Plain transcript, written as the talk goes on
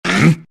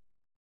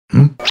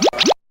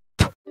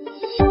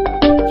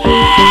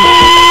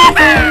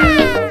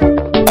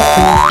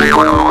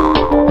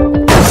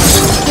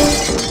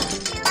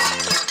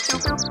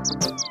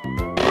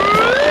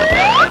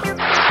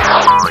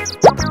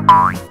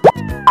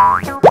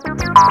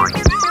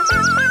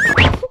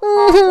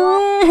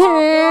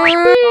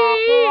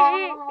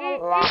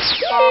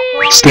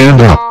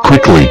Stand up,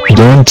 quickly,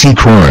 don't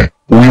cry,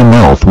 or your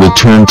mouth will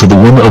turn to the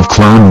one of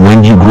clown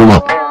when you grow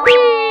up.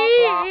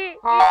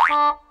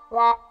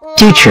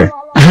 Teacher,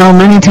 how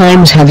many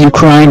times have you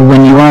cried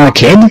when you are a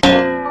kid?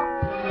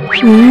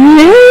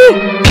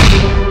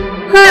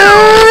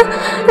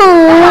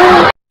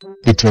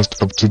 The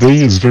test of today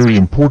is very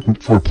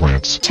important for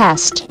plants.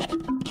 Test.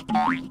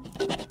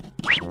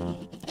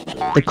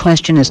 The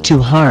question is too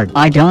hard.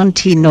 I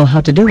don't know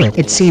how to do it.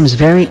 It seems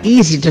very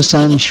easy to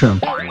Sunshroom.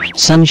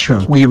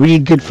 Sunshroom, we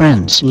read good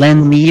friends.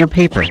 Lend me your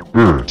paper.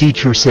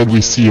 Teacher said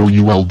we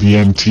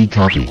COULDNT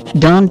copy.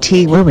 Don't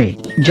worry,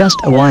 just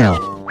a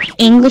while.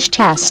 English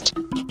test.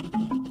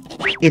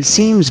 It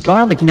seems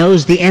Garlic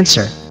knows the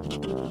answer.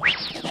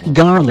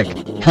 Garlic,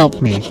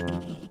 help me.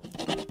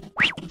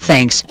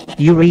 Thanks,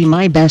 Yuri,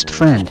 my best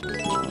friend.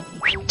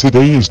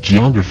 Today is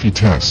geography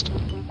test.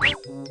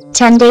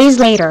 10 days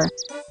later.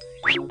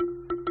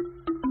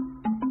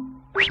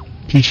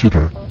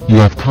 Teacher, you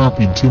have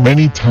copied too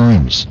many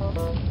times.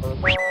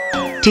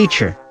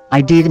 Teacher, I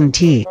didn't.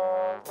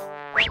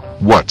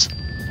 What?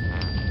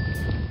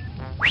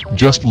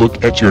 Just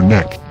look at your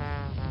neck.